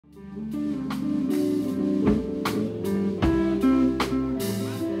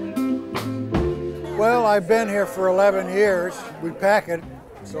Well, I've been here for 11 years. We pack it,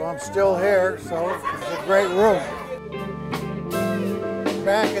 so I'm still here, so it's a great room.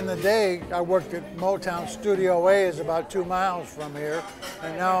 Back in the day, I worked at Motown Studio A, is about 2 miles from here,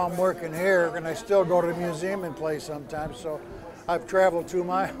 and now I'm working here, and I still go to the museum and play sometimes, so I've traveled 2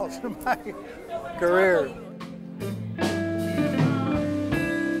 miles in my career.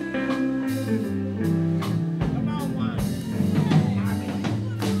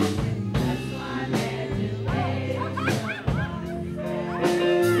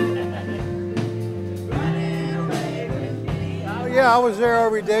 Yeah, I was there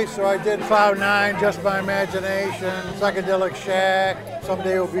every day, so I did Cloud 9, Just My Imagination, Psychedelic Shack,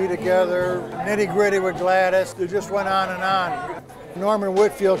 Someday We'll Be Together, Nitty Gritty with Gladys. It just went on and on. Norman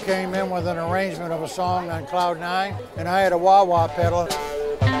Whitfield came in with an arrangement of a song on Cloud 9, and I had a wah-wah pedal.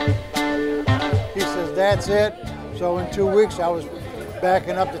 He says, that's it. So in 2 weeks, I was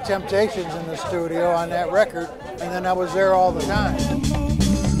backing up the Temptations in the studio on that record, and then I was there all the time.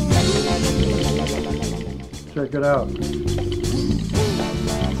 Check it out.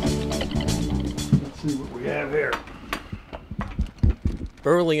 See what we have here.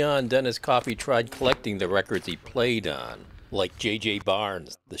 Early on, Dennis Coffey tried collecting the records he played on, like J.J.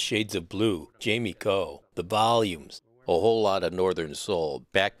 Barnes, The Shades of Blue, Jamie Coe, The Volumes, a whole lot of Northern Soul,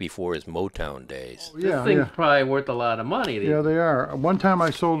 back before his Motown days. This thing's probably worth a lot of money. Yeah, they are. One time I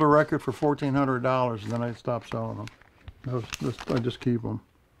sold a record for $1,400, and then I stopped selling them. I just keep them.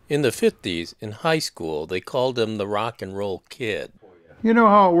 In the 50s, in high school, they called him the rock and roll kid. You know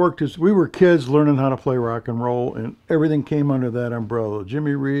how it worked is we were kids learning how to play rock and roll, and everything came under that umbrella.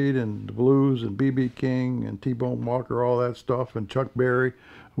 Jimmy Reed and the blues and B.B. King and T-Bone Walker, all that stuff, and Chuck Berry,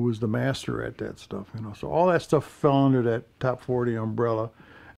 who was the master at that stuff, you know. So all that stuff fell under that top 40 umbrella.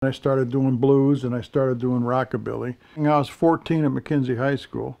 And I started doing blues and I started doing rockabilly. And I was 14 at McKinsey High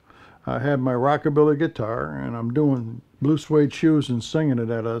School. I had my rockabilly guitar and I'm doing Blue Suede Shoes and singing it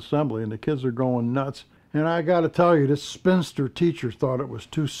at an assembly, and the kids are going nuts. And I got to tell you, this spinster teacher thought it was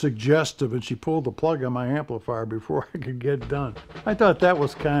too suggestive, and she pulled the plug on my amplifier before I could get done. I thought that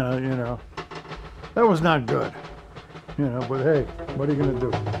was kind of, you know, that was not good. You know, but hey, what are you going to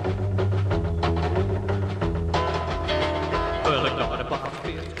do?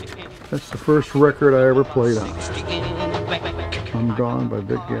 That's the first record I ever played on. I'm Gone by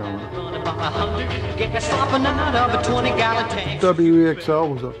Vic Gallon.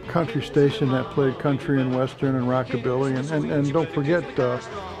 WEXL was a country station that played country and western and rockabilly, and don't forget,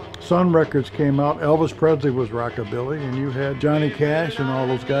 Sun Records came out. Elvis Presley was rockabilly, and you had Johnny Cash and all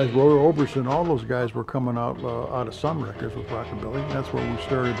those guys, Roy Orbison, all those guys were coming out of Sun Records with rockabilly, and that's where we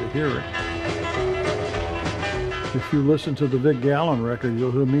started to hear it. If you listen to the Vic Gallon record,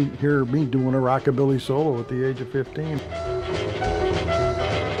 you'll hear me doing a rockabilly solo at the age of 15.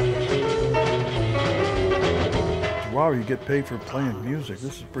 Wow, you get paid for playing music.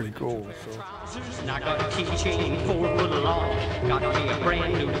 This is pretty cool. So.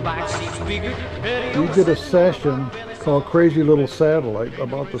 We did a session called Crazy Little Satellite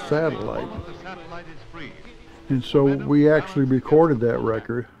about the satellite. And so we actually recorded that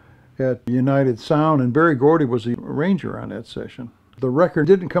record at United Sound, and Barry Gordy was the arranger on that session. The record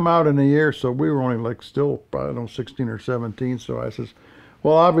didn't come out in a year, so we were only like still, I don't know, 16 or 17. So I says,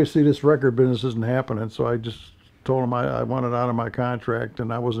 well, obviously this record business isn't happening. So I just told them I wanted out of my contract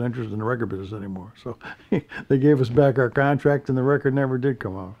and I wasn't interested in the record business anymore. So they gave us back our contract and the record never did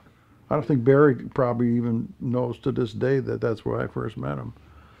come out. I don't think Barry probably even knows to this day that that's where I first met him.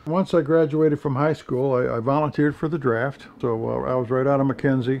 Once I graduated from high school, I volunteered for the draft. So I was right out of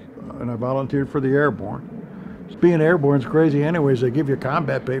McKinsey and I volunteered for the Airborne. Being airborne is crazy anyways. They give you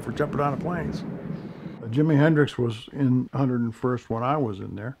combat pay for jumping out of planes. Jimi Hendrix was in 101st when I was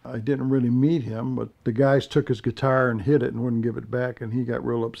in there. I didn't really meet him, but the guys took his guitar and hid it and wouldn't give it back, and he got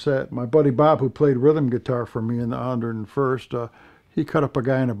real upset. My buddy Bob, who played rhythm guitar for me in the 101st, he cut up a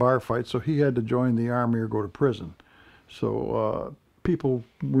guy in a bar fight, so he had to join the Army or go to prison. So people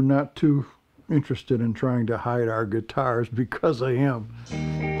were not too interested in trying to hide our guitars because of him.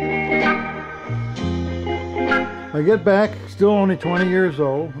 I get back, still only 20 years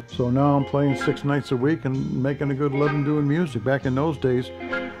old, so now I'm playing 6 nights a week and making a good living doing music. Back in those days,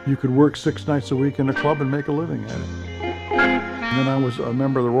 you could work 6 nights a week in a club and make a living at it. And then I was a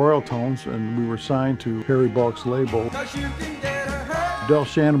member of the Royal Tones, and we were signed to Harry Balk's label. Del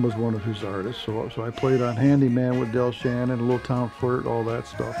Shannon was one of his artists, so I played on Handyman with Del Shannon, Little Town Flirt, all that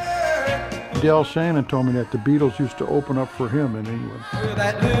stuff. Del Shannon told me that the Beatles used to open up for him in England.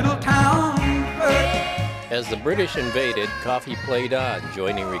 As As the British invaded, Coffey played on,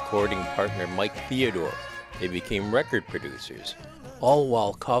 joining recording partner Mike Theodore. They became record producers, all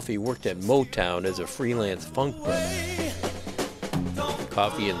while Coffey worked at Motown as a freelance funk brother.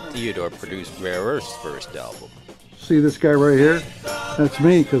 Coffey and Theodore produced Rare Earth's first album. See this guy right here? That's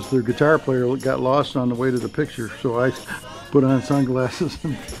me, because their guitar player got lost on the way to the picture, so I put on sunglasses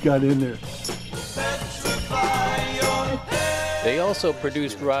and got in there. They also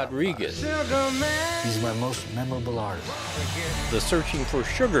produced Rodriguez, He's my most memorable artist. the Searching for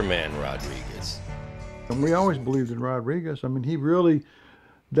Sugar Man Rodriguez. And we always believed in Rodriguez. I mean, he really,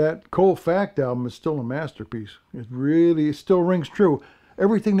 that Cold Fact album is still a masterpiece. It still rings true.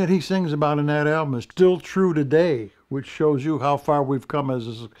 Everything that he sings about in that album is still true today, which shows you how far we've come as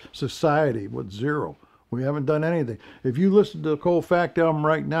a society with zero. We haven't done anything. If you listen to the Cold Fact album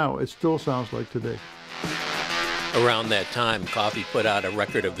right now, it still sounds like today. Around that time, Coffey put out a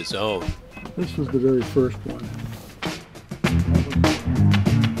record of his own. This was the very first one.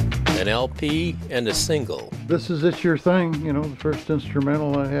 An LP and a single. This is It's Your Thing, you know, the first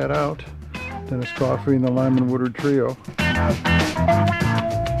instrumental I had out. Then it's Coffey and the Lyman Woodard Trio.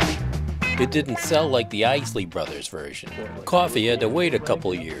 It didn't sell like the Isley Brothers version. Coffey had to wait a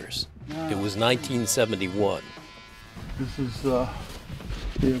couple years. It was 1971. This is the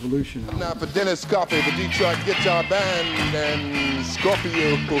Evolution album. Now for Dennis Coffey, the Detroit Guitar Band, and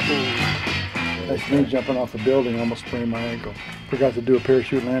Scorpio. That's me jumping off a building, almost sprained my ankle. Forgot to do a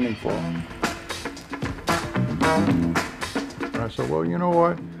parachute landing fall. I said, well, you know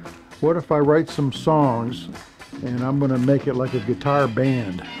what? What if I write some songs and I'm going to make it like a guitar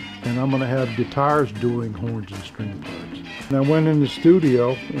band, and I'm going to have guitars doing horns and string parts. And I went in the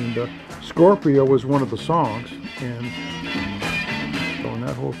studio, and Scorpio was one of the songs, and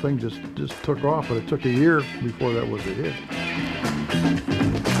that whole thing just took off, but it took a year before that was a hit.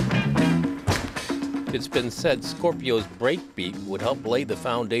 It's been said Scorpio's breakbeat would help lay the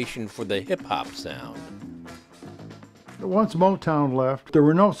foundation for the hip-hop sound. Once Motown left, there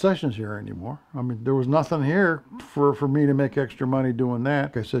were no sessions here anymore. I mean, there was nothing here for me to make extra money doing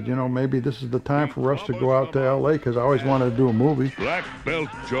that. I said, you know, maybe this is the time for us to go out to L.A. because I always wanted to do a movie. Black Belt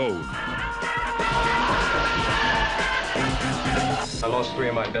Joe. I lost 3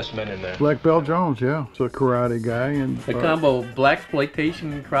 of my best men in there. Black Belt Jones, yeah. It's a karate guy. And The combo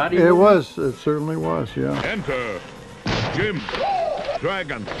blaxploitation karate? It was. It certainly was, yeah. Enter Jim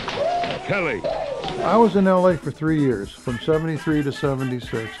Dragon Kelly. I was in L.A. for 3 years, from 73 to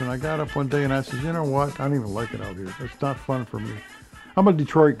 76, and I got up one day and I said, you know what? I don't even like it out here. It's not fun for me. I'm a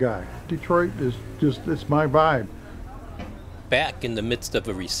Detroit guy. Detroit is just, it's my vibe. Back in the midst of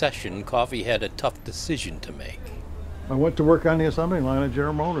a recession, Coffey had a tough decision to make. I went to work on the assembly line at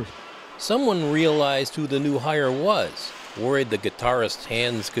General Motors. Someone realized who the new hire was. Worried the guitarist's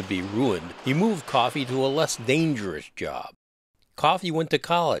hands could be ruined, he moved Coffey to a less dangerous job. Coffey went to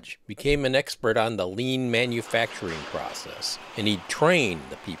college, became an expert on the lean manufacturing process, and he trained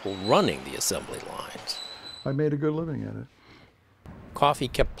the people running the assembly lines. I made a good living at it. Coffey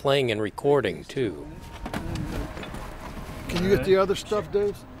kept playing and recording, too. Can you get the other stuff,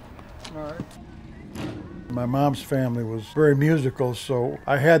 Dave? All right. My mom's family was very musical, so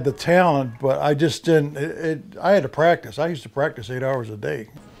I had the talent, but I just didn't, I had to practice. I used to practice 8 hours a day.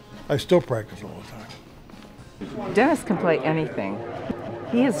 I still practice all the time. Dennis can play anything.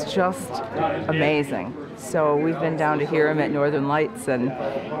 He is just amazing. So we've been down to hear him at Northern Lights, and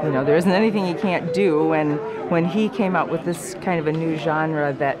you know, there isn't anything he can't do. And when he came out with this kind of a new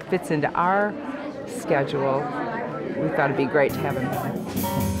genre that fits into our schedule, we thought it'd be great to have him there.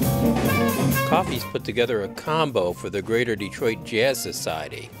 Coffey's put together a combo for the Greater Detroit Jazz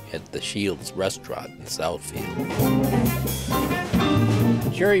Society at the Shields Restaurant in Southfield.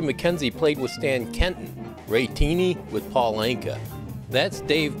 Jerry McKenzie played with Stan Kenton, Ray Tini with Paul Anka. That's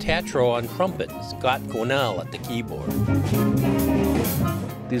Dave Tatro on trumpet, Scott Quinnell at the keyboard.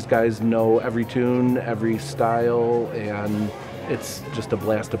 These guys know every tune, every style, and it's just a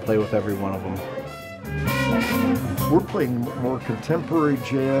blast to play with every one of them. We're playing more contemporary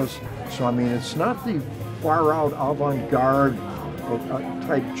jazz, so I mean, it's not the far out avant-garde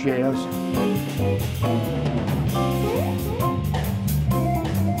type jazz.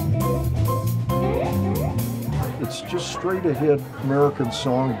 It's just straight ahead American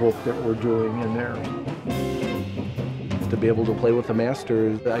songbook that we're doing in there. To be able to play with the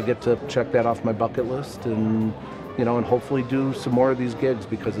masters, I get to check that off my bucket list, and you know, and hopefully do some more of these gigs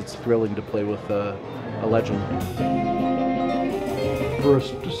because it's thrilling to play with a legend. For a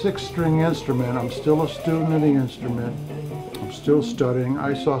 6-string instrument, I'm still a student of the instrument. I'm still studying.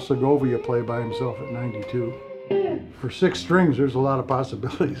 I saw Segovia play by himself at 92. For 6 strings, there's a lot of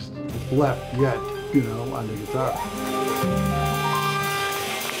possibilities left yet. you know, on the guitar.